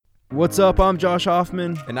What's up? I'm Josh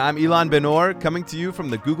Hoffman. And I'm Ilan Ben-Or, coming to you from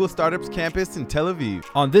the Google Startups campus in Tel Aviv.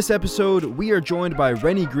 On this episode, we are joined by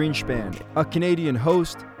Rennie Greenspan, a Canadian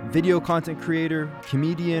host, video content creator,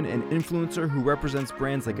 comedian, and influencer who represents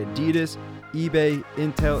brands like Adidas, eBay,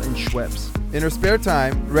 Intel, and Schweppes. In her spare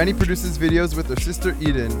time, Rennie produces videos with her sister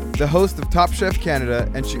Eden, the host of Top Chef Canada,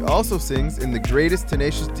 and she also sings in the greatest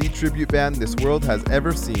Tenacious D tribute band this world has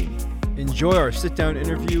ever seen. Enjoy our sit-down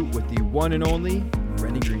interview with the one and only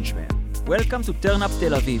Rennie Greenspan. Welcome to Turn Up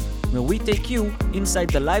Tel Aviv, where we take you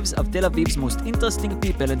inside the lives of Tel Aviv's most interesting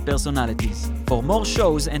people and personalities. For more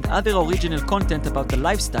shows and other original content about the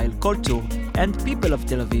lifestyle, culture, and people of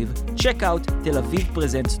Tel Aviv, check out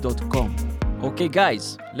telavivpresents.com. Okay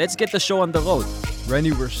guys, let's get the show on the road.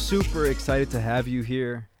 Rennie, we're super excited to have you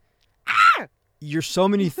here. You're so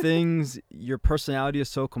many things. Your personality is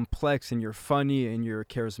so complex, and you're funny, and you're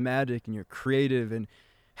charismatic, and you're creative. And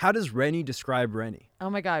how does Rennie describe Rennie? Oh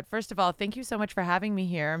my God. First of all, thank you so much for having me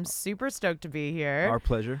here. I'm super stoked to be here. Our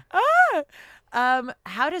pleasure.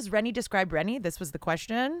 How does Rennie describe Rennie? This was the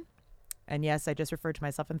question. And yes, I just referred to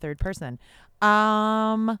myself in third person.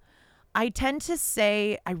 I tend to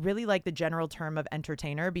say I really like the general term of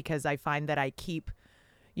entertainer because I find that I keep,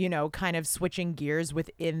 kind of switching gears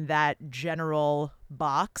within that general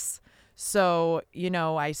box. So,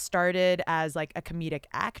 I started as like a comedic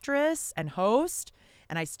actress and host,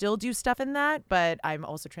 and I still do stuff in that, but I'm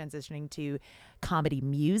also transitioning to comedy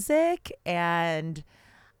music and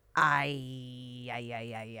all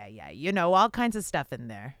kinds of stuff in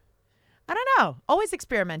there. I don't know. Always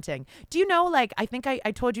experimenting. Do you know, I think I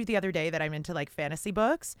told you the other day that I'm into fantasy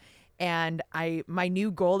books, and my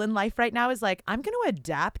new goal in life right now is I'm going to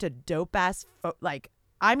adapt a dope ass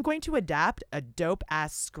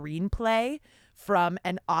screenplay from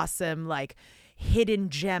an awesome hidden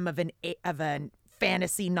gem of an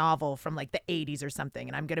fantasy novel from the 80s or something,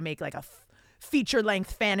 and I'm going to make a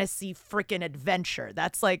feature-length fantasy freaking adventure.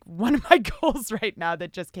 That's one of my goals right now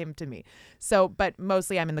that just came to me. So, but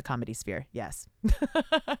mostly I'm in the comedy sphere. Yes.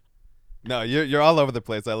 No, you're all over the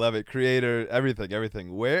place. I love it. Creator, everything.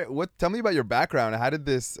 Tell me about your background. How did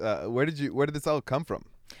this where did this all come from?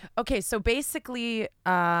 Okay, so basically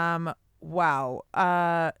I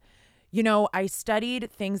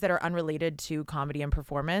studied things that are unrelated to comedy and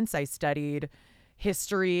performance. I studied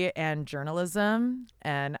history and journalism,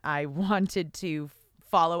 and I wanted to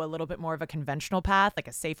follow a little bit more of a conventional path,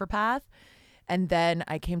 a safer path. And then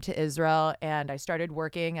I came to Israel and I started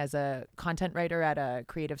working as a content writer at a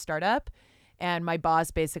creative startup. And my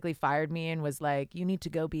boss basically fired me and was like, you need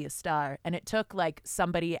to go be a star. And it took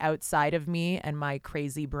somebody outside of me and my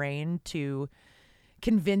crazy brain to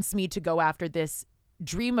convince me to go after this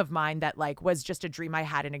dream of mine that was just a dream I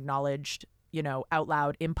hadn't acknowledged, out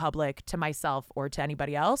loud in public to myself or to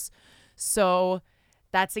anybody else. So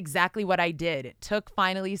that's exactly what I did. It took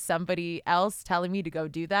finally somebody else telling me to go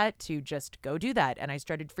do that to just go do that. And I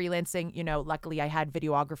started freelancing. Luckily I had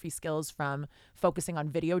videography skills from focusing on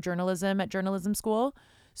video journalism at journalism school.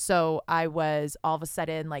 So I was all of a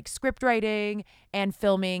sudden script writing and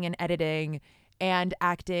filming and editing and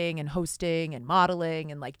acting and hosting and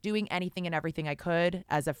modeling and doing anything and everything I could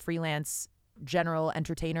as a freelance general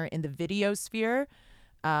entertainer in the video sphere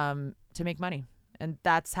to make money. And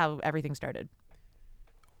that's how everything started.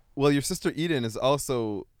 Well, your sister Eden is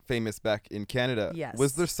also famous back in Canada. Yes.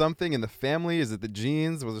 Was there something in the family? Is it the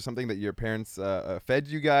genes? Was there something that your parents fed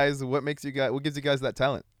you guys? What gives you guys that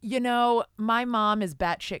talent? My mom is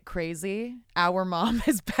batshit crazy. Our mom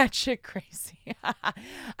is batshit crazy.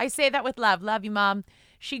 I say that with love. Love you, Mom.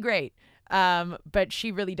 She great. But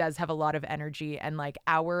she really does have a lot of energy, and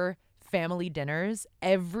our family dinners,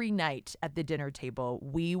 every night at the dinner table,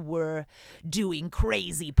 we were doing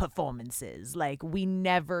crazy performances. We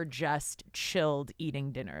never just chilled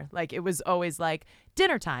eating dinner. It was always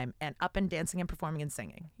dinner time and up and dancing and performing and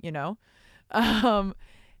singing,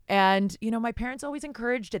 And, my parents always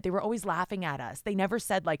encouraged it. They were always laughing at us. They never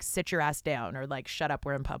said sit your ass down or shut up,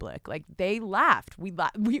 we're in public. They laughed.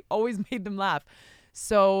 We always made them laugh.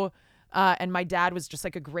 So, and my dad was just a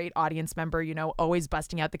great audience member, always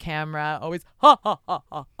busting out the camera, always ha ha ha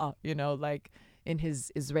ha ha, in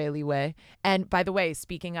his Israeli way. And by the way,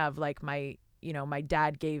 speaking of my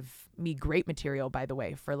dad gave me great material, by the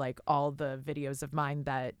way, for all the videos of mine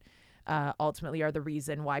that ultimately are the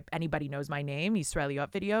reason why anybody knows my name,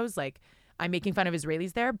 Israeliot videos. I'm making fun of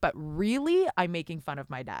Israelis there, but really I'm making fun of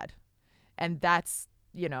my dad. And that's,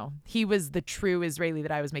 he was the true Israeli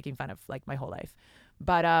that I was making fun of my whole life.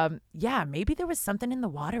 But maybe there was something in the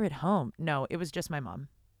water at home. No, it was just my mom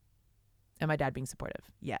and my dad being supportive.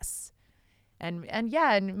 Yes. And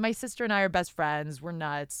my sister and I are best friends. We're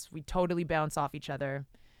nuts. We totally bounce off each other.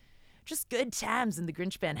 just good times in the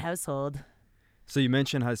Grinch Band household. So you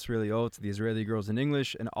mentioned Haisraeliot, the Israeli Girls in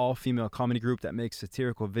English, an all-female comedy group that makes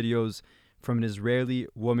satirical videos from an Israeli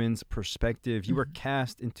woman's perspective. You were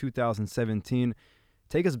cast in 2017.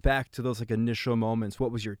 Take us back to those like initial moments.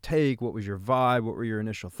 What was your take? What was your vibe? What were your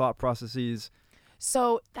initial thought processes?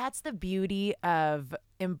 So that's the beauty of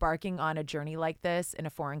embarking on a journey like this in a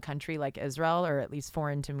foreign country like Israel, or at least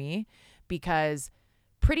foreign to me, because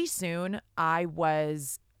pretty soon I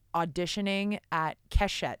was auditioning at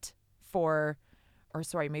Keshet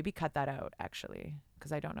maybe cut that out actually,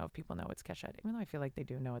 because I don't know if people know it's Keshet, even though I feel like they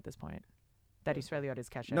do know at this point that Israeliot is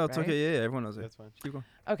Keshet. No, it's right? okay. Yeah, everyone knows it. That's fine. Keep going.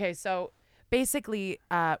 Okay, so basically,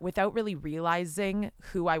 without really realizing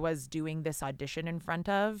who I was doing this audition in front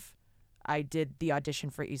of, I did the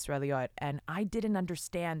audition for Israeliot, and I didn't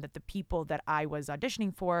understand that the people that I was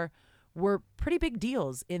auditioning for were pretty big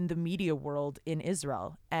deals in the media world in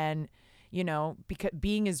Israel. And, you know, because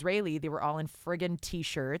being Israeli, they were all in friggin'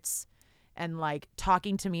 T-shirts and, like,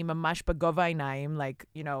 talking to me mamash b'gova einayim, like,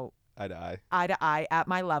 you know, Eye to eye at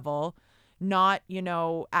my level, not, you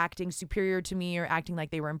know, acting superior to me or acting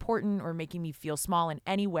like they were important or making me feel small in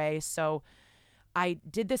any way. So I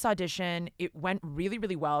did this audition. It went really,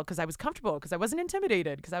 really well because I was comfortable, because I wasn't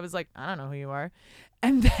intimidated, because I was like, I don't know who you are.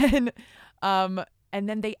 And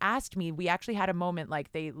then they asked me, we actually had a moment,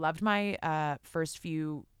 like they loved my first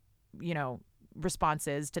few, you know,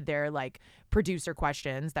 responses to their like producer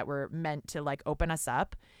questions that were meant to like open us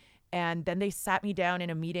up. And then they sat me down in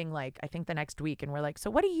a meeting, like I think the next week, and were like, so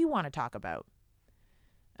what do you want to talk about?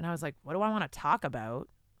 And I was like, what do I want to talk about?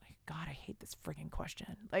 Like, God, I hate this freaking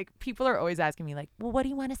question. Like, people are always asking me like, well, what do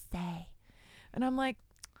you want to say? And I'm like,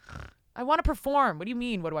 I want to perform. What do you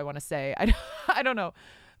mean? What do I want to say? I don't know.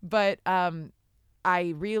 But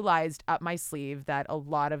I realized up my sleeve that a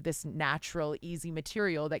lot of this natural, easy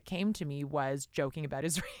material that came to me was joking about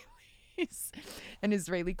Israelis and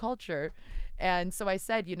Israeli culture. And so I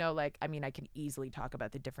said, you know, like, I mean, I can easily talk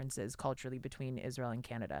about the differences culturally between Israel and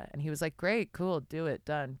Canada. And he was like, great, cool, do it,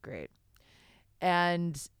 done, great.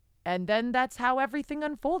 And then that's how everything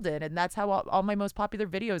unfolded. And that's how all my most popular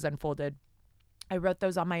videos unfolded. I wrote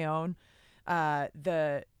those on my own.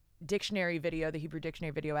 The dictionary video, the Hebrew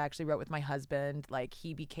dictionary video, I actually wrote with my husband. Like,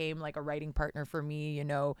 he became like a writing partner for me, you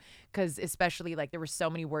know, because especially like there were so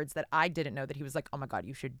many words that I didn't know that he was like, oh my God,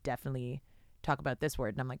 you should definitely talk about this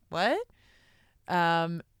word. And I'm like, what?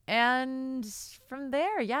 And from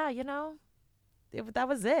there, yeah, you know, that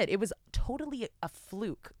was it. It was totally a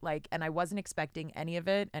fluke, like, and I wasn't expecting any of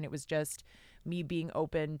it. And it was just me being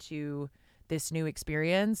open to this new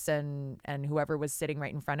experience and whoever was sitting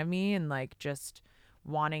right in front of me, and like just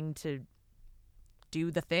wanting to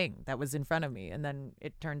do the thing that was in front of me. And then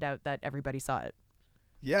it turned out that everybody saw it.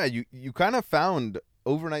 Yeah, you kind of found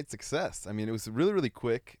overnight success. I mean, it was really, really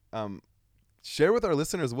quick. Share with our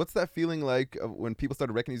listeners, what's that feeling like when people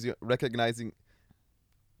started recognizing?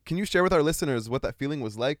 Can you share with our listeners what that feeling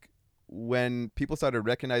was like when people started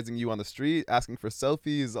recognizing you on the street, asking for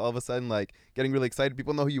selfies, all of a sudden, like, getting really excited?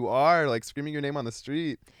 People know who you are, like, screaming your name on the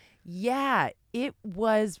street. Yeah, it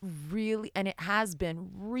was really, and it has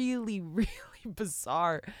been really, really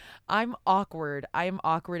bizarre. I'm awkward. I am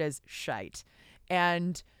awkward as shite.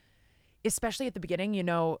 And especially at the beginning, you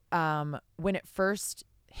know, when it first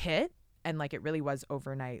hit, and like it really was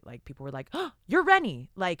overnight, like people were like, oh, you're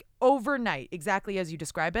Rennie, like overnight, exactly as you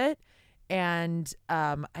describe it. And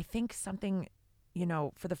I think something, you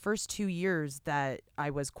know, for the first 2 years that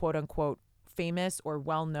I was quote unquote famous or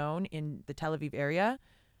well known in the Tel Aviv area,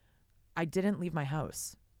 I didn't leave my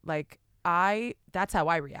house. Like that's how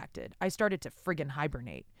I reacted. I started to friggin'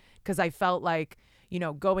 hibernate because I felt like, you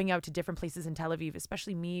know, going out to different places in Tel Aviv,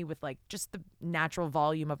 especially me with like just the natural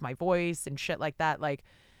volume of my voice and shit like that, like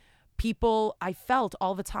people, I felt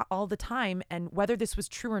all the time. And whether this was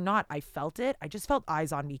true or not, I felt it. I just felt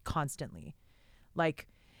eyes on me constantly. Like,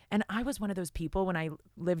 and I was one of those people when I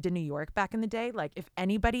lived in New York back in the day, like if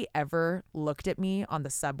anybody ever looked at me on the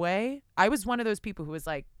subway, I was one of those people who was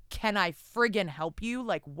like, can I friggin' help you?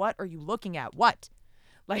 Like, what are you looking at? What?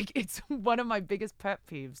 Like, it's one of my biggest pet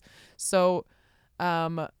peeves. So,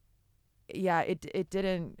 yeah, it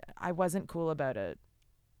didn't, I wasn't cool about it.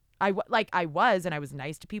 I was, and I was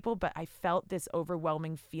nice to people, but I felt this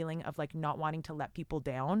overwhelming feeling of like not wanting to let people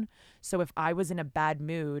down. So if I was in a bad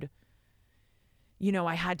mood, you know,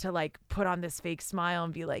 I had to like put on this fake smile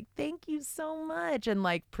and be like, thank you so much. And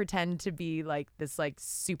like pretend to be like this like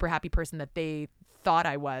super happy person that they thought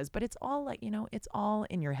I was. But it's all like, you know, it's all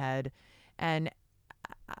in your head. And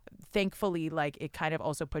thankfully, like it kind of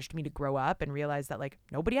also pushed me to grow up and realize that like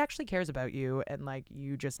nobody actually cares about you, and like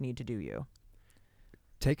you just need to do you.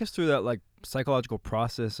 Take us through that like psychological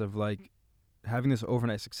process of like having this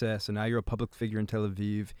overnight success, and now you're a public figure in Tel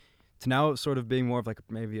Aviv, to now sort of being more of like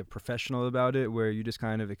maybe a professional about it, where you just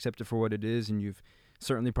kind of accept it for what it is, and you've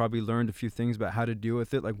certainly probably learned a few things about how to deal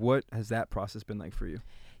with it. Like, what has that process been like for you?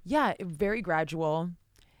 Yeah, very gradual.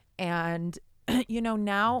 And,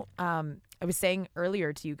 now I was saying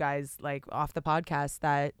earlier to you guys, like off the podcast,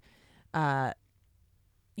 that, at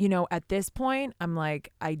this point, I'm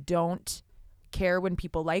like, I don't care when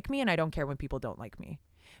people like me and I don't care when people don't like me.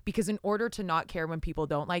 Because in order to not care when people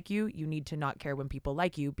don't like you, you need to not care when people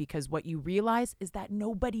like you, because what you realize is that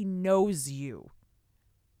nobody knows you.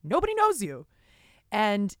 Nobody knows you.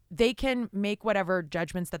 And they can make whatever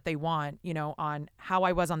judgments that they want, on how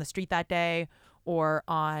I was on the street that day, or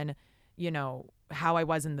on, how I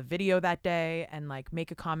was in the video that day, and like make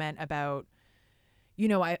a comment about,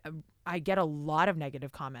 I get a lot of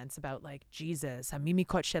negative comments about like, Jesus, Hamimi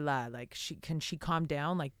Kotshela, like can she calm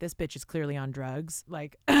down? Like, this bitch is clearly on drugs.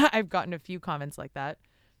 Like I've gotten a few comments like that,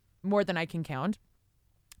 more than I can count.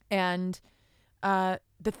 And the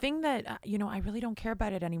thing that, I really don't care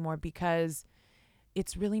about it anymore, because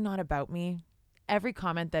it's really not about me. Every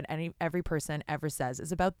comment that every person ever says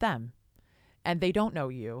is about them, and they don't know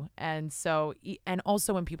you. And so, and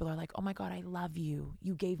also when people are like, oh my God, I love you,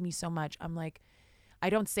 you gave me so much. I'm like, I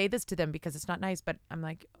don't say this to them because it's not nice, but I'm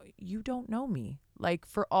like, you don't know me. Like,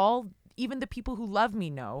 even the people who love me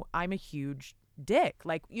know I'm a huge dick.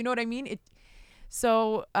 Like, you know what I mean?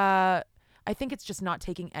 So I think it's just not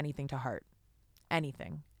taking anything to heart,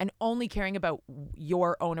 anything, and only caring about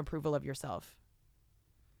your own approval of yourself.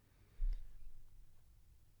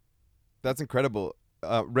 That's incredible.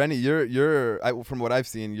 Rennie, you're from what I've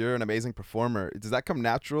seen, you're an amazing performer. Does that come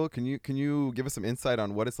natural? Can you give us some insight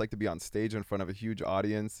on what it's like to be on stage in front of a huge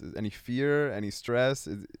audience? Any fear, any stress?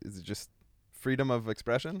 Is it just freedom of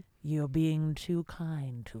expression? You're being too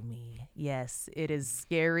kind to me. Yes, it is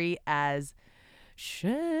scary as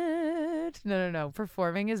shit. No.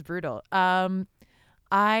 Performing is brutal.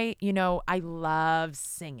 I love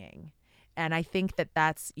singing, and I think that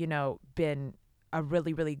that's, been a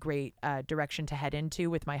really, really great direction to head into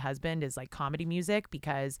with my husband, is like comedy music,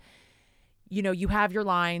 because, you have your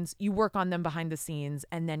lines, you work on them behind the scenes,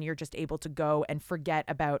 and then you're just able to go and forget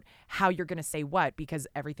about how you're going to say what, because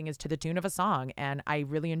everything is to the tune of a song. And I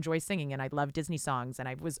really enjoy singing, and I love Disney songs. And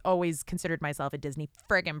I was always considered myself a Disney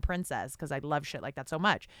friggin' princess, because I love shit like that so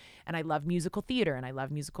much. And I love musical theater, and I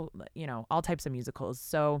love musical, all types of musicals.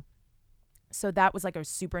 So that was like a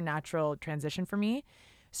supernatural transition for me.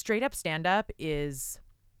 Straight up stand-up is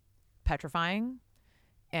petrifying,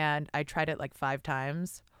 and I tried it like 5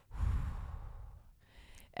 times,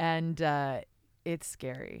 and it's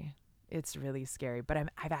scary. It's really scary, but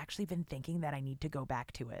I've actually been thinking that I need to go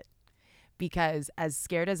back to it, because as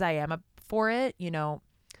scared as I am for it,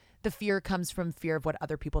 the fear comes from fear of what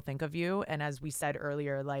other people think of you. And as we said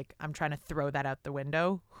earlier, like, I'm trying to throw that out the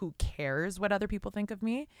window. Who cares what other people think of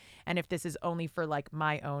me? And if this is only for like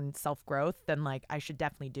my own self-growth, then like I should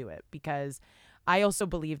definitely do it, because I also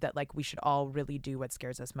believe that like we should all really do what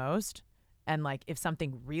scares us most. And like, if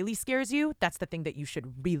something really scares you, that's the thing that you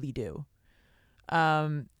should really do.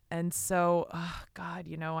 And so, oh God,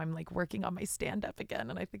 I'm like working on my stand-up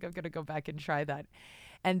again, and I think I'm going to go back and try that.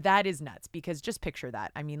 And that is nuts, because just picture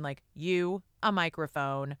that. I mean, like, you, a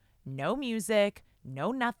microphone, no music,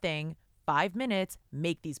 no nothing, 5 minutes,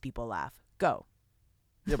 make these people laugh. Go.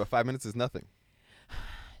 Yeah, but 5 minutes is nothing.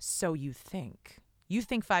 So you think. You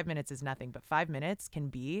think 5 minutes is nothing, but 5 minutes can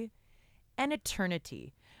be an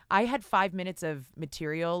eternity. I had 5 minutes of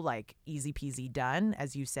material, like, easy peasy done,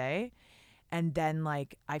 as you say. And then,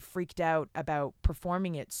 like, I freaked out about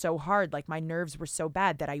performing it so hard. Like, my nerves were so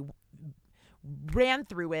bad that I ran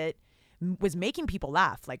through it, was making people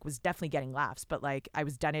laugh, like, was definitely getting laughs. But, like, I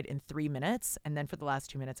was done it in 3 minutes. And then for the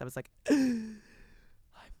last 2 minutes, I was like, I'm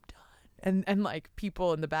done. And like,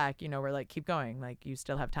 people in the back, were like, keep going. Like, you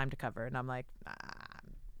still have time to cover. And I'm like,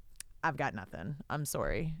 I've got nothing. I'm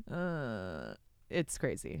sorry. It's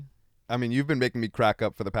crazy. I mean, you've been making me crack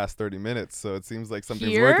up for the past 30 minutes, so it seems like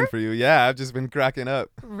something's Here? working for you. Yeah, I've just been cracking up.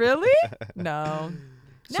 Really? No.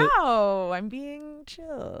 No, I'm being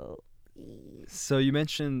chill. So you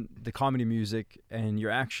mentioned the comedy music, and you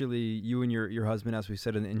and your husband, as we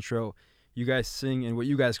said in the intro, you guys sing in what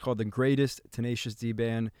you guys call the greatest Tenacious D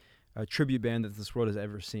band, a tribute band that this world has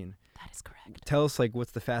ever seen. That is correct. Tell us, like,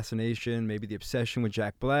 what's the fascination, maybe the obsession with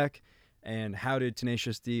Jack Black, and how did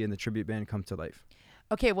Tenacious D and the tribute band come to life?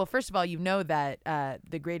 Okay, well, first of all, that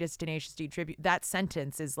the greatest Tenacious D tribute, that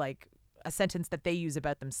sentence is like a sentence that they use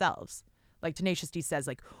about themselves. Like Tenacious D says,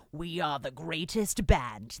 like, we are the greatest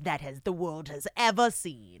band that the world has ever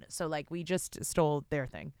seen. So like we just stole their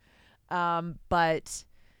thing. But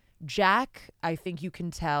Jack, I think you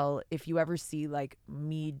can tell if you ever see like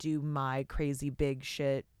me do my crazy big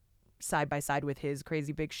shit side by side with his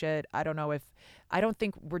crazy big shit. I don't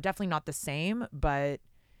think we're definitely not the same, but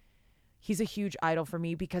he's a huge idol for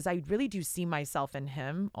me because I really do see myself in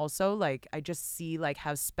him also. Like I just see like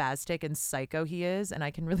how spastic and psycho he is, and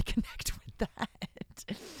I can really connect with that.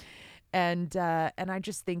 And I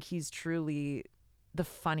just think he's truly the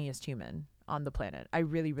funniest human on the planet. I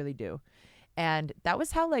really, really do. And that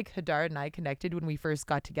was how like Hadar and I connected when we first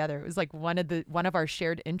got together. It was like one of our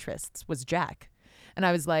shared interests was Jack. And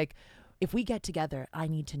I was like, if we get together, I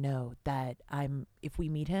need to know that if we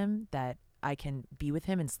meet him, that I can be with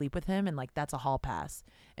him and sleep with him, and like that's a hall pass.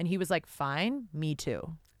 And he was like, fine, me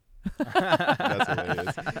too. That's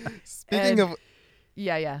hilarious. Speaking of,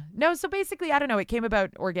 yeah. No, so basically, I don't know, it came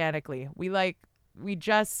about organically. We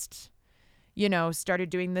just, started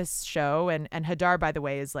doing this show, and Hadar, by the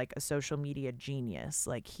way, is like a social media genius.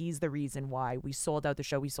 Like he's the reason why we sold out the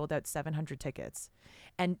show. We sold out 700 tickets.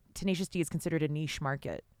 And Tenacious D is considered a niche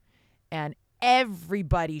market. And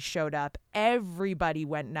everybody showed up. Everybody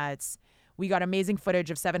went nuts. We got amazing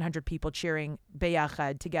footage of 700 people cheering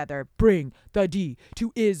Beyachad together, bring the D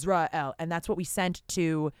to Israel. And that's what we sent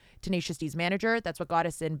to Tenacious D's manager. That's what got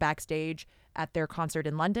us in backstage at their concert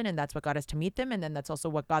in London. And that's what got us to meet them. And then that's also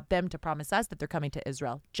what got them to promise us that they're coming to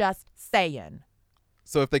Israel. Just saying.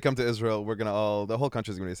 so if they come to Israel, the whole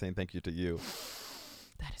country's going to be saying thank you to you.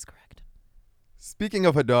 That is correct. Speaking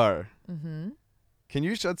of Hadar, Mm-hmm. can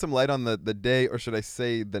you shed some light on the day, or should I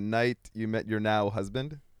say the night you met your now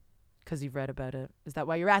husband? Because you've read about it. Is that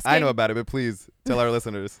why you're asking? I know about it, but please tell our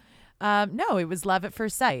listeners. No, it was love at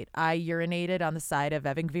first sight. I urinated on the side of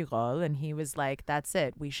Evan Gvirol, and he was like, that's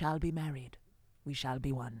it. We shall be married. We shall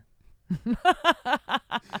be one.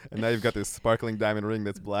 And now you've got this sparkling diamond ring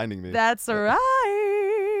that's blinding me. That's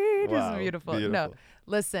right. Wow, It's beautiful. No,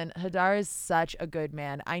 listen, Hadar is such a good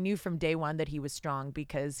man. I knew from day one that he was strong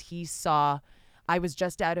because he saw I was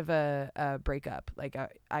just out of a breakup. Like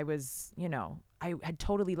I was, I had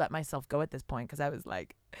totally let myself go at this point because I was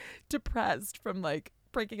like depressed from like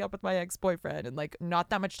breaking up with my ex-boyfriend, and like not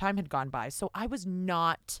that much time had gone by. So I was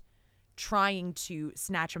not trying to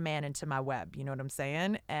snatch a man into my web. You know what I'm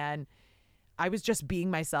saying? And I was just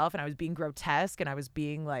being myself, and I was being grotesque, and I was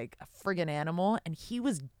being like a friggin' animal, and he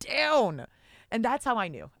was down. And that's how I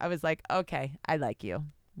knew. I was like, okay, I like you.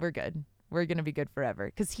 We're good. We're going to be good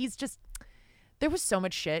forever. Because there was so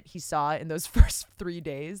much shit he saw in those first 3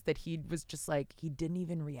 days that he was just like, he didn't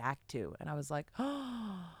even react to. And I was like,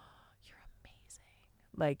 oh, you're amazing.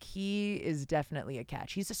 Like, he is definitely a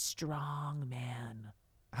catch. He's a strong man.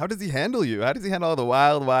 How does he handle you? How does he handle all the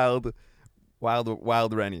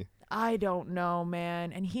wild Rennie? I don't know,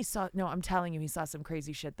 man. And I'm telling you, he saw some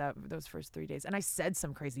crazy shit those first 3 days. And I said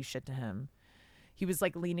some crazy shit to him. He was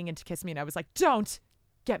like leaning in to kiss me, and I was like, don't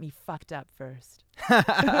get me fucked up first. I'm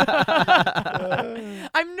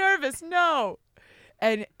nervous. No.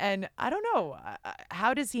 And I don't know.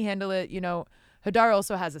 How does he handle it? Hadar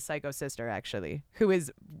also has a psycho sister, actually, who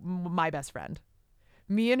is my best friend.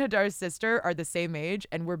 Me and Hadar's sister are the same age,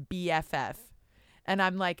 and we're BFF. And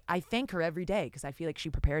I'm like, I thank her every day because I feel like she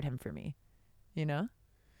prepared him for me,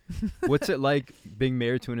 What's it like being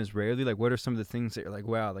married to an Israeli? Like, what are some of the things that you're like,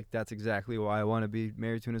 wow, like that's exactly why I want to be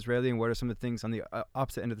married to an Israeli? And what are some of the things on the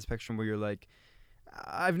opposite end of the spectrum where you're like,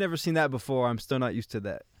 I've never seen that before. I'm still not used to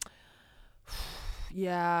that.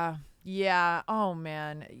 Yeah. Oh,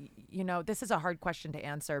 man. This is a hard question to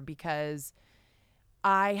answer because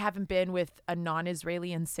I haven't been with a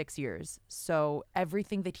non-Israeli in 6 years. So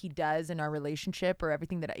everything that he does in our relationship, or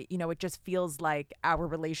everything that, it just feels like our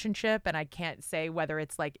relationship. And I can't say whether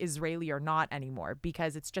it's like Israeli or not anymore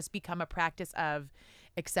because it's just become a practice of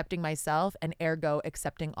accepting myself and ergo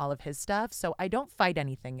accepting all of his stuff. So I don't fight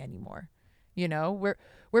anything anymore. We're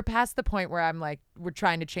past the point where I'm like, we're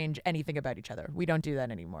trying to change anything about each other. We don't do that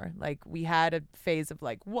anymore. Like we had a phase of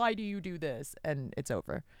like, why do you do this? And it's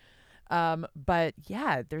over. But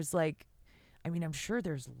yeah, there's like, I'm sure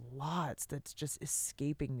there's lots that's just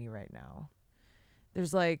escaping me right now.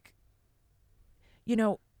 There's like,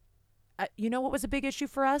 what was a big issue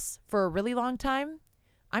for us for a really long time?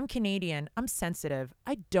 I'm Canadian. I'm sensitive.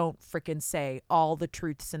 I don't frickin' say all the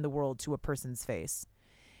truths in the world to a person's face.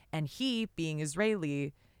 And he, being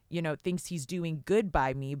Israeli, thinks he's doing good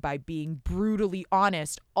by me by being brutally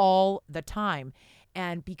honest all the time.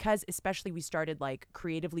 And because especially we started like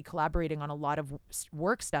creatively collaborating on a lot of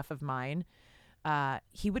work stuff of mine,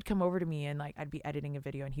 he would come over to me and like I'd be editing a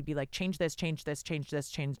video and he'd be like, change this, change this, change this,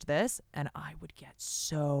 change this. And I would get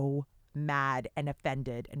so mad and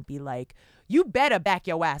offended and be like, you better back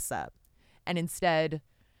your ass up. And instead,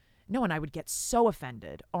 no, and I would get so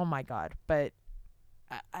offended. Oh my God. But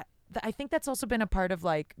I think that's also been a part of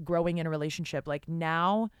like growing in a relationship. Like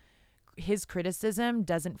now his criticism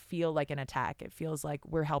doesn't feel like an attack. It feels like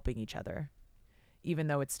we're helping each other, even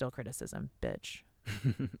though it's still criticism, bitch.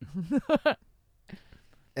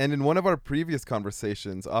 And in one of our previous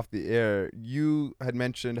conversations off the air, you had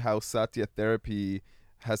mentioned how Satya therapy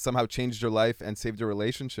has somehow changed your life and saved your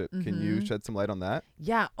relationship. Can you shed some light on that?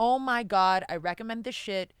 Yeah. Oh my God. I recommend this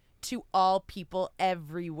shit to all people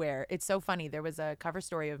everywhere. It's so funny. There was a cover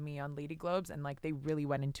story of me on Lady Globes and like they really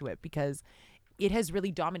went into it because it has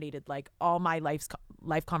really dominated like all my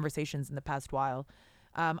life conversations in the past while.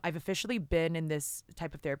 I've officially been in this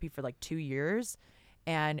type of therapy for like 2 years,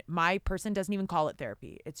 and my person doesn't even call it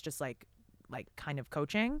therapy. It's just like kind of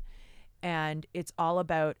coaching. And it's all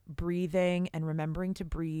about breathing and remembering to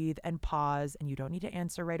breathe and pause, and you don't need to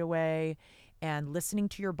answer right away, and listening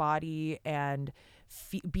to your body and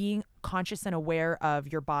being conscious and aware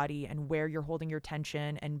of your body and where you're holding your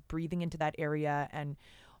tension and breathing into that area. And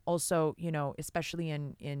also, you know, especially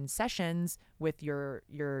in sessions with your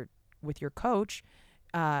coach,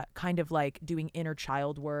 kind of like doing inner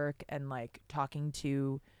child work and like talking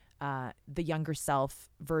to the younger self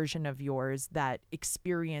version of yours that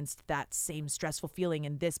experienced that same stressful feeling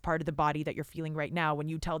in this part of the body that you're feeling right now when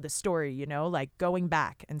you tell this story, you know, like going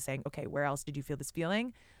back and saying, okay, where else did you feel this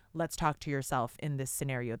feeling? Let's talk to yourself in this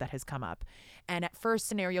scenario that has come up. And at first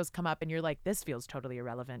scenarios come up and you're like, this feels totally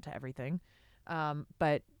irrelevant to everything.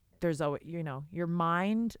 But there's always, you know, your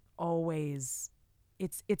mind always,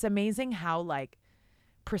 it's amazing how like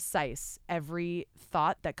precise every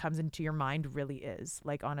thought that comes into your mind really is,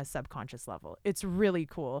 like on a subconscious level. It's really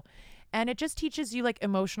cool. And it just teaches you like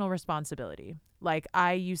emotional responsibility. Like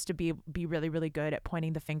I used to be really, really good at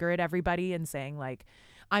pointing the finger at everybody and saying like,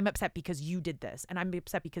 I'm upset because you did this, and I'm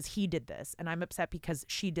upset because he did this, and I'm upset because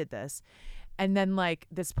she did this. And then like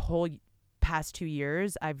this whole past 2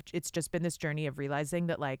 years, it's just been this journey of realizing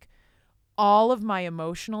that like all of my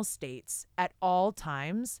emotional states at all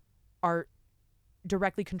times are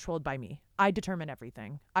directly controlled by me. I determine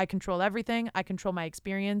everything. I control everything. I control my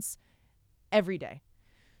experience every day.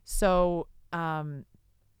 So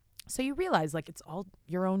you realize like it's all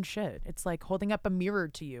your own shit. It's like holding up a mirror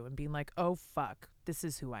to you and being like, oh fuck, this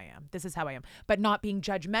is who I am. This is how I am. But not being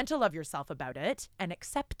judgmental of yourself about it and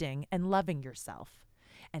accepting and loving yourself.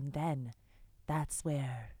 And then that's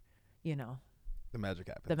where, you know, The magic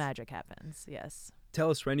happens. the magic happens. Yes. Tell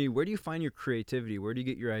us, Rennie, where do you find your creativity? Where do you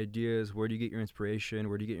get your ideas? Where do you get your inspiration?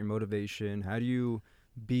 Where do you get your motivation? How do you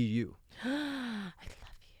be you? I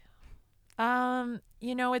love you.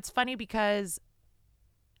 You know, it's funny because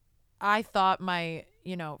I thought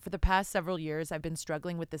for the past several years, I've been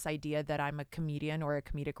struggling with this idea that I'm a comedian or a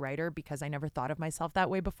comedic writer because I never thought of myself that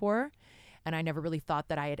way before. And I never really thought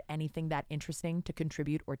that I had anything that interesting to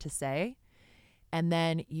contribute or to say. And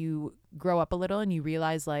then you grow up a little and you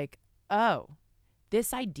realize like, oh,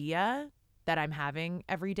 this idea that I'm having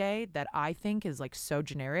every day that I think is like so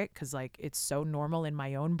generic because like it's so normal in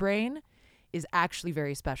my own brain is actually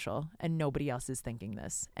very special, and nobody else is thinking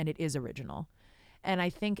this, and it is original. And I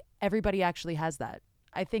think everybody actually has that.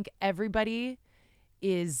 I think everybody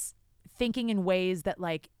is thinking in ways that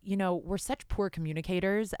like, you know, we're such poor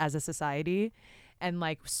communicators as a society, and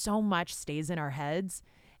like so much stays in our heads.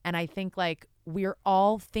 And I think like we're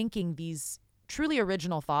all thinking these truly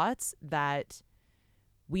original thoughts that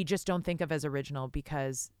we just don't think of as original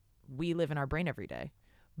because we live in our brain every day.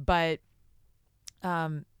 But,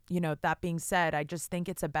 you know, that being said, I just think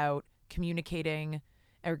it's about communicating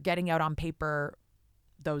or getting out on paper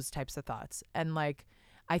those types of thoughts. And like,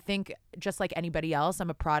 I think just like anybody else, I'm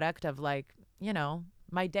a product of like, you know,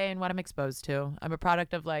 my day and what I'm exposed to. I'm a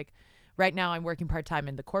product of like, right now I'm working part-time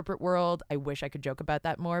in the corporate world. I wish I could joke about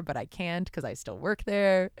that more, but I can't because I still work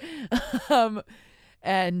there.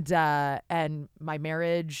 And my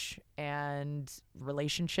marriage and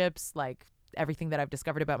relationships, like everything that I've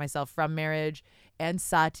discovered about myself from marriage and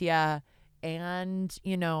Satya and,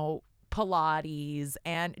 you know, Pilates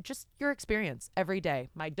and just your experience every day.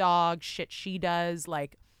 My dog, shit she does.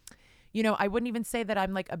 Like, you know, I wouldn't even say that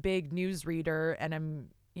I'm like a big news reader, and I'm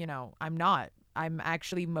not. I'm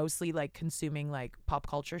actually mostly like consuming like pop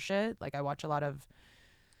culture shit. Like I watch a lot of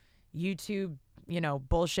YouTube, you know,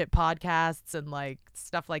 bullshit podcasts and like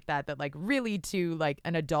stuff like that like really to like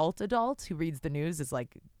an adult who reads the news is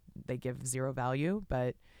like they give zero value,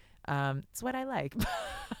 but it's what I like.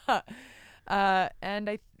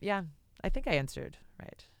 And I think I answered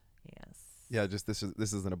right. Yes. Yeah, just this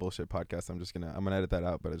isn't a bullshit podcast. I'm gonna edit that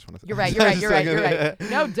out, but I just want to. You're right. You're right.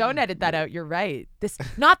 No, don't edit that out. You're right.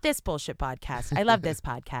 Not this bullshit podcast. I love this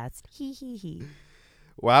podcast. Hee hee hee.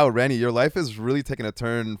 Wow, Rennie, your life has really taken a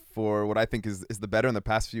turn for what I think is the better in the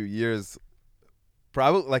past few years.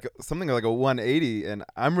 Probably like something like a 180, and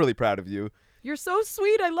I'm really proud of you. You're so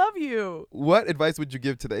sweet. I love you. What advice would you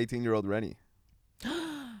give to the 18-year-old Rennie?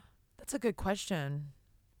 That's a good question.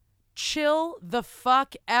 Chill the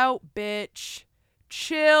fuck out, bitch.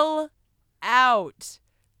 Chill out.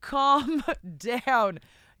 Calm down.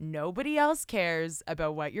 Nobody else cares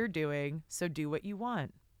about what you're doing, so do what you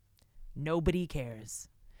want. Nobody cares.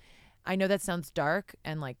 I know that sounds dark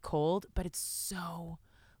and like cold, but it's so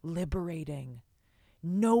liberating.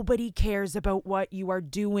 Nobody cares about what you are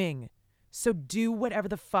doing. So do whatever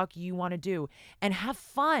the fuck you want to do and have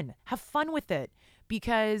fun. Have fun with it,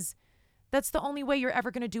 because that's the only way you're ever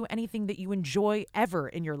going to do anything that you enjoy ever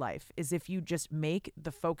in your life, is if you just make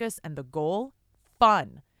the focus and the goal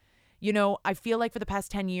fun. You know, I feel like for the past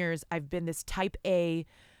 10 years, I've been this type A,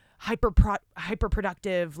 hyper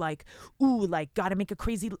productive, like, gotta make a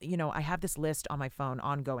crazy, I have this list on my phone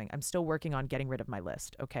ongoing. I'm still working on getting rid of my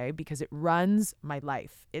list, okay? Because it runs my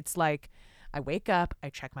life. It's like, I wake up, I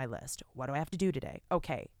check my list. What do I have to do today?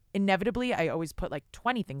 Okay. Inevitably, I always put like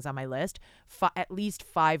 20 things on my list, at least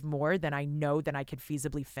 5 more than I know that I could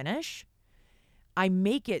feasibly finish. I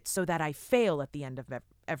make it so that I fail at the end of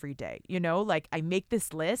every day. Like I make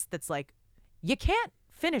this list that's like, you can't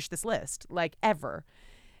finish this list, like ever.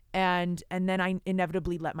 And then I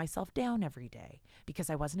inevitably let myself down every day because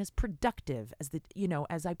I wasn't as productive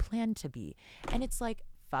as I planned to be. And it's like,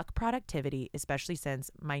 fuck productivity, especially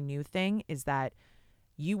since my new thing is that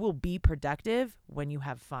you will be productive when you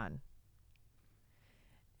have fun.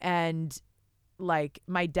 And like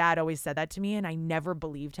my dad always said that to me, and I never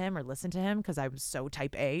believed him or listened to him because I was so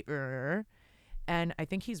type A. And I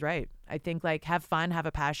think he's right. I think like have fun, have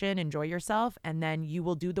a passion, enjoy yourself, and then you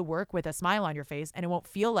will do the work with a smile on your face, and it won't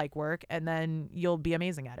feel like work, and then you'll be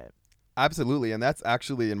amazing at it. Absolutely, and that's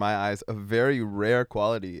actually, in my eyes, a very rare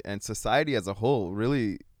quality, and society as a whole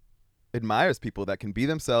really admires people that can be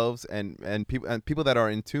themselves and people that are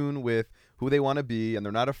in tune with who they want to be, and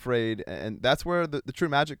they're not afraid, and that's where the true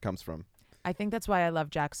magic comes from. I think that's why I love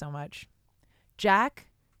Jack so much. Jack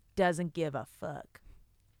doesn't give a fuck.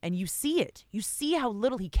 And you see it. You see how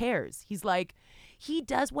little he cares. He's like, he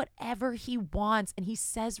does whatever he wants, and he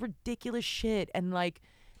says ridiculous shit, and like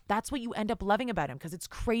that's what you end up loving about him, because it's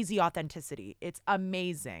crazy authenticity. It's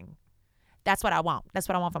amazing. That's what I want. That's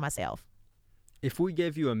what I want for myself. If we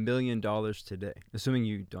gave you $1 million today, assuming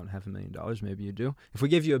you don't have $1 million, maybe you do. If we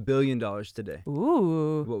gave you $1 billion today,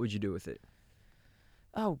 ooh, what would you do with it?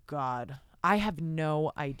 Oh God, I have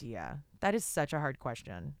no idea. That is such a hard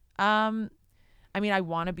question. I mean, I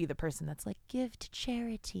want to be the person that's like, give to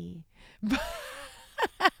charity.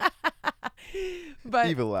 But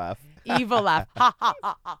evil laugh. Evil laugh. Ha, ha,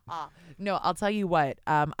 ha, ha, ha. No, I'll tell you what.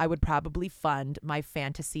 I would probably fund my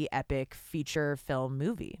fantasy epic feature film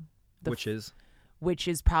movie. Which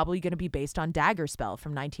is probably going to be based on Daggerspell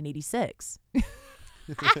from 1986.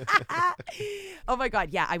 Oh my God.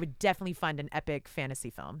 Yeah, I would definitely fund an epic fantasy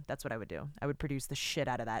film. That's what I would do. I would produce the shit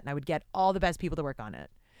out of that, and I would get all the best people to work on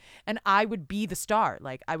it. And I would be the star.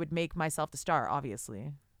 Like, I would make myself the star,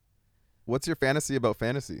 obviously. What's your fantasy about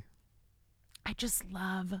fantasy? I just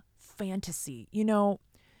love fantasy.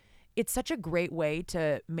 It's such a great way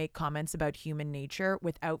to make comments about human nature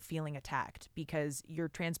without feeling attacked, because you're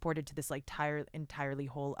transported to this like entirely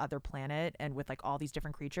whole other planet and with like all these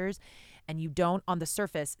different creatures, and you don't on the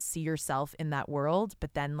surface see yourself in that world,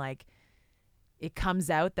 but then like it comes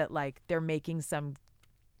out that like they're making some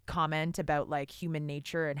comment about like human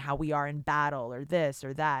nature and how we are in battle or this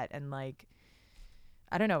or that, and like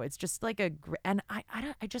I don't know, it's just like and I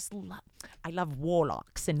love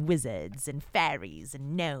warlocks and wizards and fairies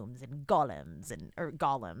and gnomes and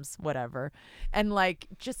golems, whatever, and like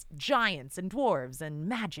just giants and dwarves and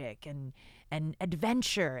magic and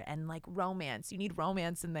adventure and like romance. You need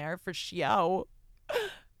romance in there for show.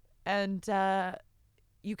 And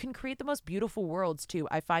you can create the most beautiful worlds too.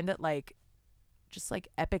 I find that like just like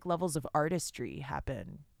epic levels of artistry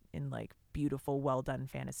happen in like beautiful, well done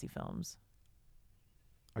fantasy films.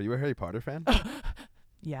 Are you a Harry Potter fan?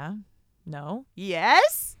 Yeah. No.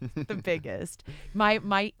 Yes. The biggest.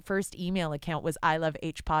 My first email account was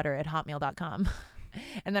ilovehpotter@hotmail.com.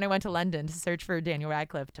 And then I went to London to search for Daniel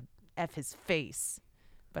Radcliffe to F his face,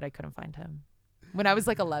 but I couldn't find him when I was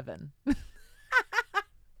like 11.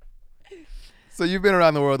 So you've been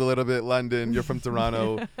around the world a little bit. London, you're from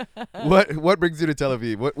Toronto. What brings you to Tel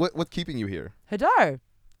Aviv? What's keeping you here? Hadar.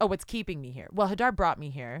 Oh, what's keeping me here? Well, Hadar brought me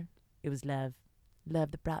here. It was love. Love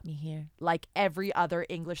that brought me here. Like every other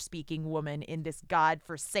English-speaking woman in this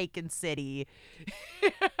God-forsaken city.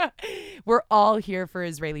 We're all here for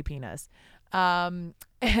Israeli penis. Yes,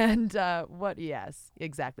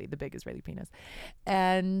 exactly. The big Israeli penis.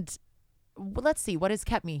 And let's see, what has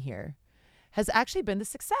kept me here has actually been the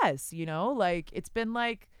success, you know? Like, it's been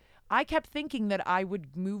like, I kept thinking that I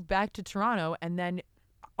would move back to Toronto, and then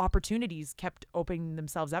opportunities kept opening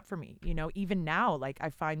themselves up for me. You know, even now, like, I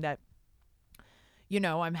find that, you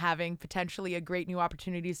know, I'm having potentially a great new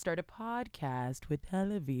opportunity to start a podcast with Tel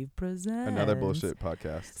Aviv Presents. Another bullshit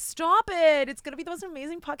podcast. Stop it. It's going to be the most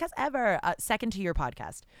amazing podcast ever. Second to your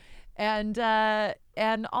podcast. And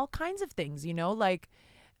all kinds of things, you know, like,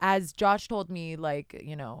 as Josh told me, like,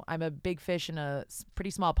 you know, I'm a big fish in a pretty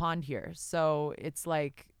small pond here. So it's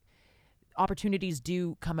like opportunities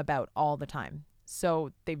do come about all the time.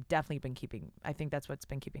 So they've definitely been I think that's what's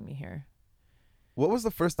been keeping me here. What was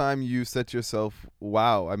the first time you said to yourself,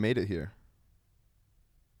 wow, I made it here?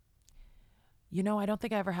 You know, I don't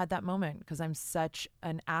think I ever had that moment because I'm such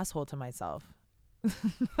an asshole to myself.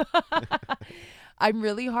 I'm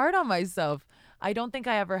really hard on myself. I don't think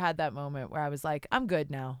I ever had that moment where I was like, I'm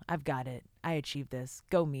good now. I've got it. I achieved this.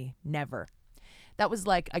 Go me. Never. That was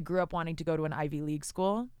like, I grew up wanting to go to an Ivy League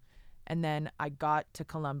school, and then I got to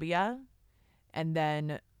Columbia, and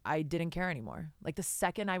then I didn't care anymore. Like the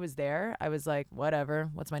second I was there, I was like, whatever.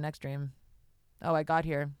 What's my next dream? Oh, I got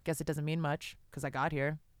here. Guess it doesn't mean much because I got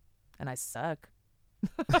here and I suck.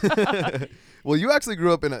 Well, you actually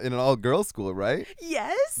grew up in an all-girls school, right?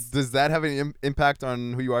 Yes. Does that have any impact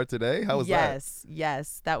on who you are today? How was that?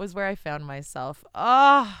 Yes. That was where I found myself.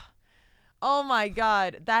 Oh my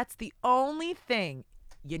God. That's the only thing.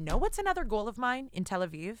 You know what's another goal of mine in Tel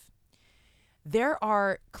Aviv? There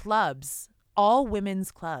are clubs, all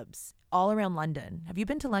women's clubs, all around London. Have you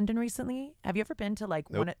been to London recently? Have you ever been to like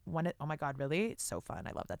Nope. one? Oh my God, really? It's so fun.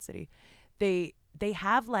 I love that city. They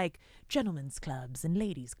have like gentlemen's clubs and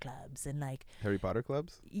ladies' clubs and like Harry Potter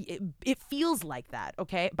clubs? it feels like that.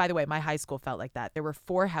 Okay. By the way, my high school felt like that. There were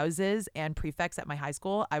 4 houses and prefects at my high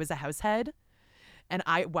school. I was a house head. And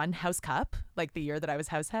I won House Cup, like the year that I was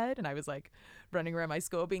house head. And I was like running around my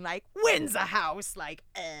school being like, wins a house, like,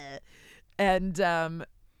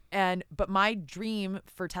 but my dream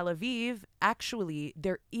for Tel Aviv, actually,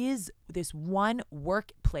 there is this one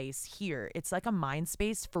workplace here. It's like a mind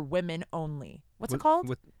space for women only. What's it called?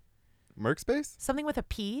 With Merkspace? Something with a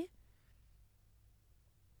P?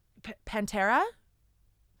 Pantera?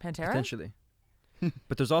 potentially.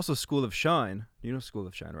 But there's also School of Shine. You know School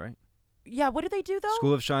of Shine, right? Yeah, what do they do though?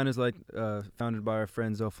 School of Shine is like founded by our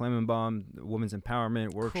friend Zoe Flammenbaum, women's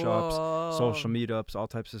empowerment, workshops, social meetups, all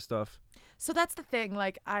types of stuff. So that's the thing.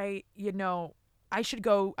 Like I should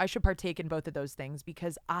partake in both of those things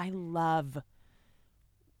because I love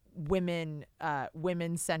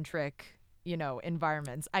women-centric,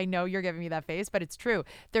 environments. I know you're giving me that face, but it's true.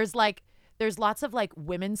 There's lots of like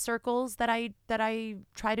women's circles that I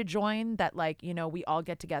try to join that like, we all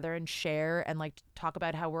get together and share and like talk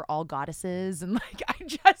about how we're all goddesses. And like,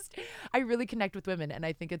 I really connect with women. And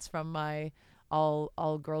I think it's from my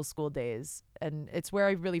all girls school days. And it's where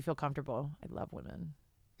I really feel comfortable. I love women.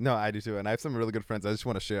 No, I do too. And I have some really good friends. I just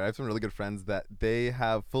want to share. I have some really good friends that they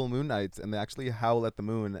have full moon nights and they actually howl at the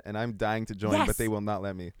moon. And I'm dying to join, Yes. but they will not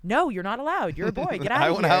let me. No, you're not allowed. You're a boy. Get out I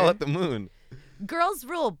of want to here. howl at the moon. Girls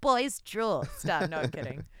rule, boys drool. Stop. No, I'm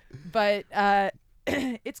kidding. But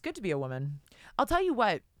it's good to be a woman. I'll tell you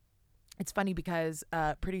what. It's funny because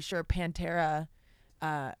pretty sure Pantera,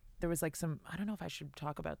 there was like some, I don't know if I should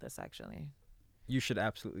talk about this actually. You should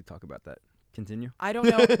absolutely talk about that. Continue. I don't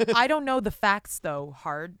know. I don't know the facts though.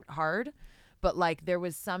 Hard. But like there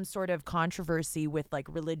was some sort of controversy with like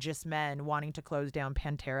religious men wanting to close down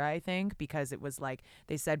Pantera, I think, because it was like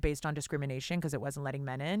they said based on discrimination because it wasn't letting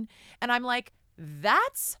men in. And I'm like,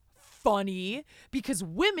 that's funny because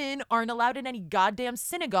women aren't allowed in any goddamn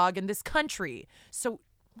synagogue in this country. So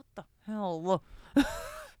what the hell?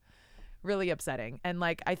 Really upsetting. And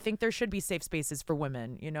like I think there should be safe spaces for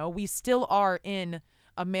women. We still are in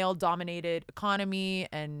a male-dominated economy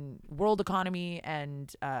and world economy,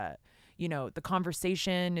 and the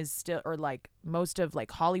conversation is still, or like most of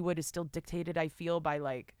like Hollywood is still dictated, I feel, by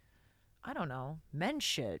like, I don't know, men's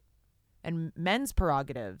shit and men's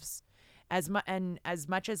prerogatives. As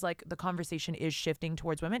much as like the conversation is shifting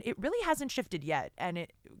towards women, it really hasn't shifted yet, and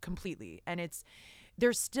it completely. And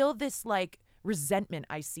there's still this like resentment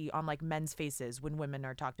I see on like men's faces when women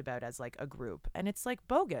are talked about as like a group, and it's like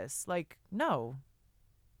bogus. Like, no.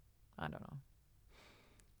 I don't know.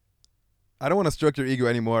 I don't want to stroke your ego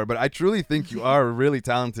anymore, but I truly think you are really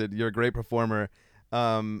talented. You're a great performer.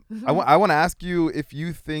 I want to ask you if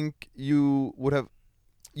you think you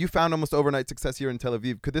found almost overnight success here in Tel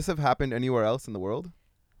Aviv. Could this have happened anywhere else in the world?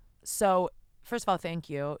 So, first of all, thank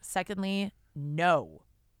you. Secondly, no.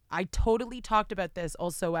 I totally talked about this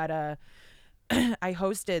also at I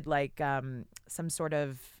hosted like some sort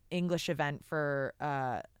of English event for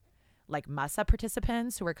like Masa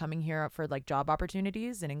participants who were coming here for like job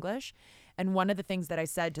opportunities in English. And one of the things that I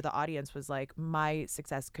said to the audience was like, my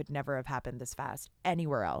success could never have happened this fast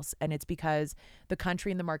anywhere else. And it's because the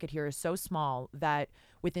country and the market here is so small that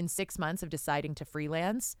within 6 months of deciding to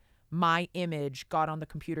freelance, my image got on the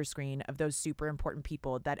computer screen of those super important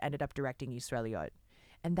people that ended up directing Yisraeliyot.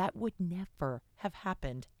 And that would never have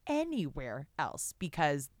happened anywhere else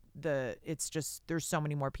because it's just, there's so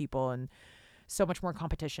many more people and so much more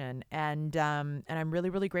competition. And I'm really,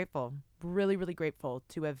 really grateful, really, really grateful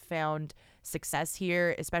to have found success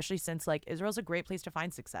here, especially since like Israel's a great place to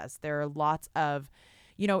find success. There are lots of,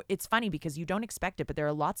 you know, it's funny because you don't expect it, but there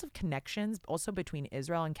are lots of connections also between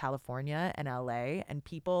Israel and California and LA, and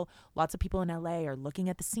lots of people in LA are looking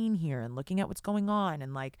at the scene here and looking at what's going on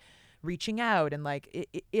and like reaching out. And like,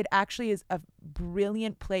 it actually is a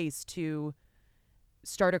brilliant place to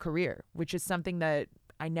start a career, which is something that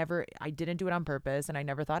I didn't do it on purpose and I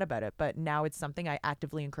never thought about it, but now it's something I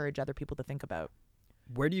actively encourage other people to think about.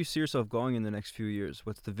 Where do you see yourself going in the next few years?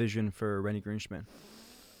 What's the vision for Rennie Greenschman?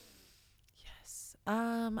 Yes.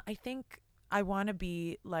 I think I want to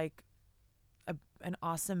be like an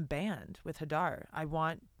awesome band with Hadar. I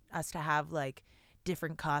want us to have like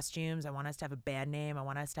different costumes. I want us to have a band name. I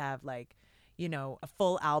want us to have like, you know, a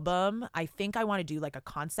full album. I think I want to do like a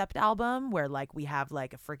concept album where like we have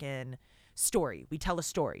like a freaking story. We tell a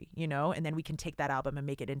story, you know, and then we can take that album and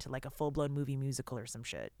make it into like a full-blown movie musical or some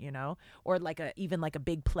shit, you know, or like even like a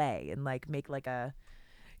big play and like make like a,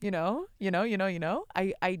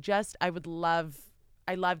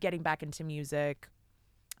 I love getting back into music.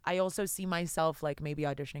 I also see myself like maybe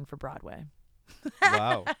auditioning for Broadway.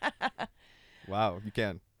 Wow. Wow, you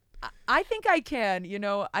can. I think I can, you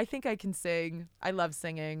know, I think I can sing. I love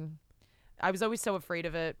singing. I was always so afraid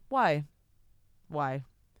of it. Why?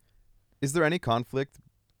 Is there any conflict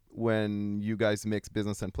when you guys mix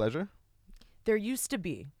business and pleasure? There used to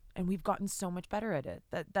be, and we've gotten so much better at it.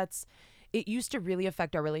 It used to really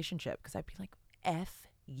affect our relationship because I'd be like, F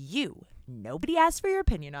you. Nobody asked for your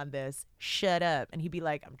opinion on this. Shut up. And he'd be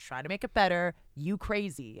like, I'm trying to make it better. You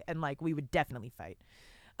crazy. And like, we would definitely fight.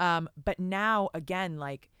 But now again,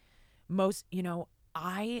 like most, you know,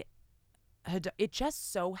 it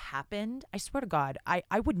just so happened. I swear to God,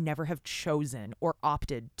 I would never have chosen or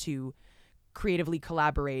opted to creatively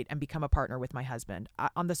collaborate and become a partner with my husband.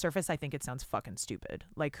 On the surface, I think it sounds fucking stupid.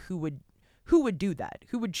 Like who would do that?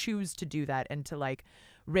 Who would choose to do that and to like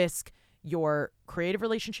risk your creative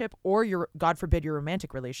relationship or your, God forbid, your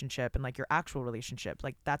romantic relationship and like your actual relationship?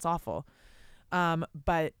 Like that's awful.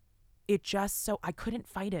 But it just I couldn't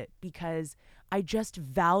fight it because I just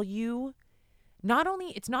value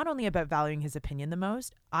it's not only about valuing his opinion the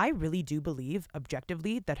most. I really do believe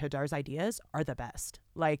objectively that Hadar's ideas are the best.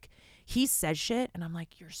 Like he says shit and I'm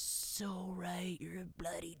like, you're so right. You're a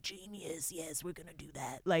bloody genius. Yes, we're going to do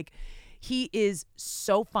that. Like he is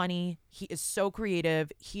so funny. He is so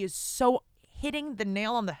creative. He is so hitting the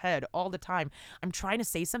nail on the head all the time. I'm trying to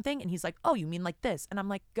say something and he's like, oh, you mean like this? And I'm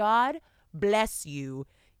like, God bless you.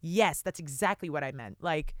 Yes, that's exactly what I meant.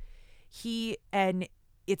 Like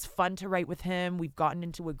it's fun to write with him. We've gotten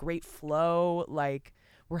into a great flow. Like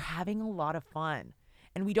we're having a lot of fun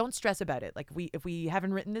and we don't stress about it. Like if we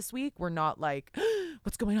haven't written this week, we're not like,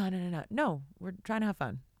 what's going on? No, we're trying to have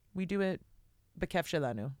fun. We do it b'kef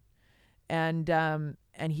shelanu.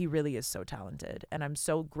 And he really is so talented. And I'm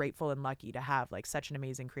so grateful and lucky to have like such an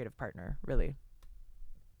amazing creative partner, really.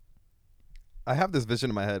 I have this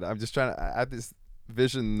vision in my head. I'm just trying to add this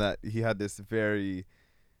vision that he had this very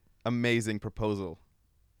amazing proposal.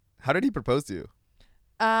 How did he propose to you?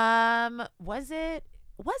 Was it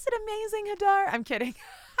amazing, Hadar? I'm kidding.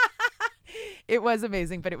 It was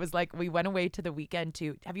amazing, but it was like we went away to the weekend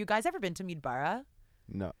to. Have you guys ever been to Midbara?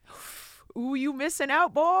 No. Ooh, you missing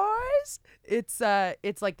out, boys. It's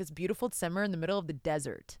like this beautiful simmer in the middle of the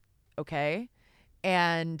desert, okay?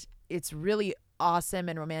 And it's really awesome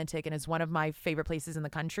and romantic, and it's one of my favorite places in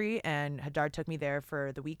the country, and Hadar took me there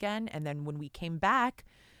for the weekend, and then when we came back,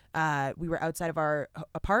 we were outside of our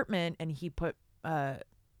apartment and he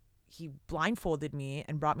blindfolded me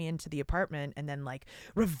and brought me into the apartment and then like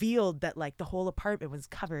revealed that like the whole apartment was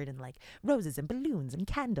covered in like roses and balloons and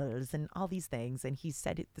candles and all these things. And he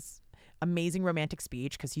said this amazing romantic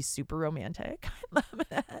speech because he's super romantic. I love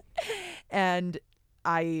that. And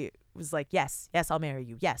I was like, yes, I'll marry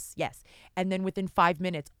you. Yes. And then within 5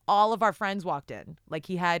 minutes, all of our friends walked in. Like,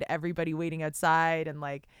 he had everybody waiting outside, and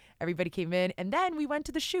like everybody came in. And then we went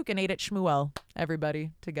to the Shuk and ate at Shmuel,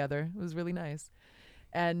 everybody together. It was really nice.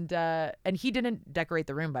 And he didn't decorate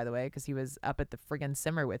the room, by the way, because he was up at the friggin'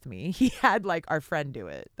 simmer with me. He had like our friend do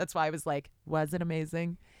it. That's why I was like, was it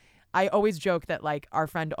amazing? I always joke that like our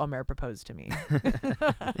friend Omer proposed to me.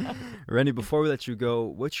 Rennie, before we let you go,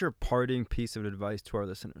 what's your parting piece of advice to our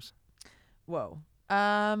listeners? Whoa.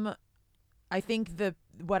 I think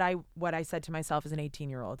what I said to myself as an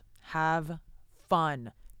 18-year-old, have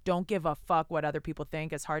fun. Don't give a fuck what other people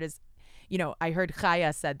think. As hard as, I heard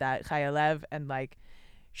Chaya said that, Chaya Lev, and like,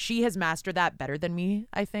 she has mastered that better than me,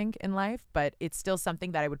 I think, in life, but it's still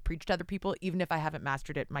something that I would preach to other people, even if I haven't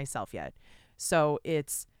mastered it myself yet. So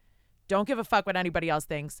it's, don't give a fuck what anybody else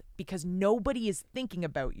thinks, because nobody is thinking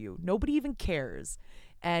about you. Nobody even cares.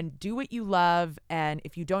 And do what you love. And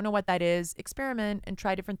if you don't know what that is, experiment and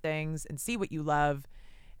try different things and see what you love,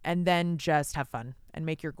 and then just have fun and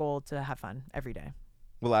make your goal to have fun every day.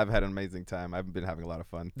 Well, I've had an amazing time. I've been having a lot of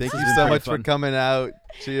fun. Thank you This has so been much fun. for coming out.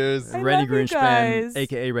 Cheers. I Rennie love you Greenspan, guys.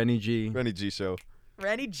 a.k.a. Rennie G. Rennie G Show.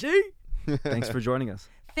 Rennie G. Thanks for joining us.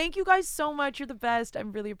 Thank you guys so much. You're the best. I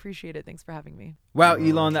really appreciate it. Thanks for having me. Wow,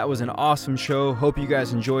 Elon, that was an awesome show. Hope you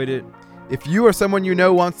guys enjoyed it. If you or someone you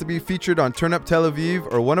know wants to be featured on Turn Up Tel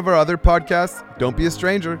Aviv or one of our other podcasts, don't be a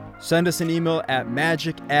stranger. Send us an email at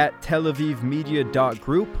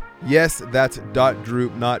magic@telavivmedia.group. Yes, that's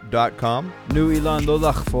 .group, not .com. Nu Elon lo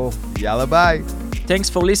lachfo. Yalla, bye. Thanks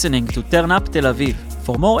for listening to Turn Up Tel Aviv.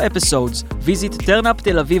 For more episodes, visit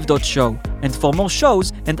turnuptelaviv.show. And for more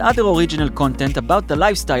shows and other original content about the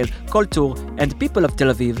lifestyle, culture, and people of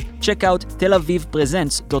Tel Aviv, check out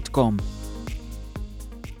telavivpresents.com.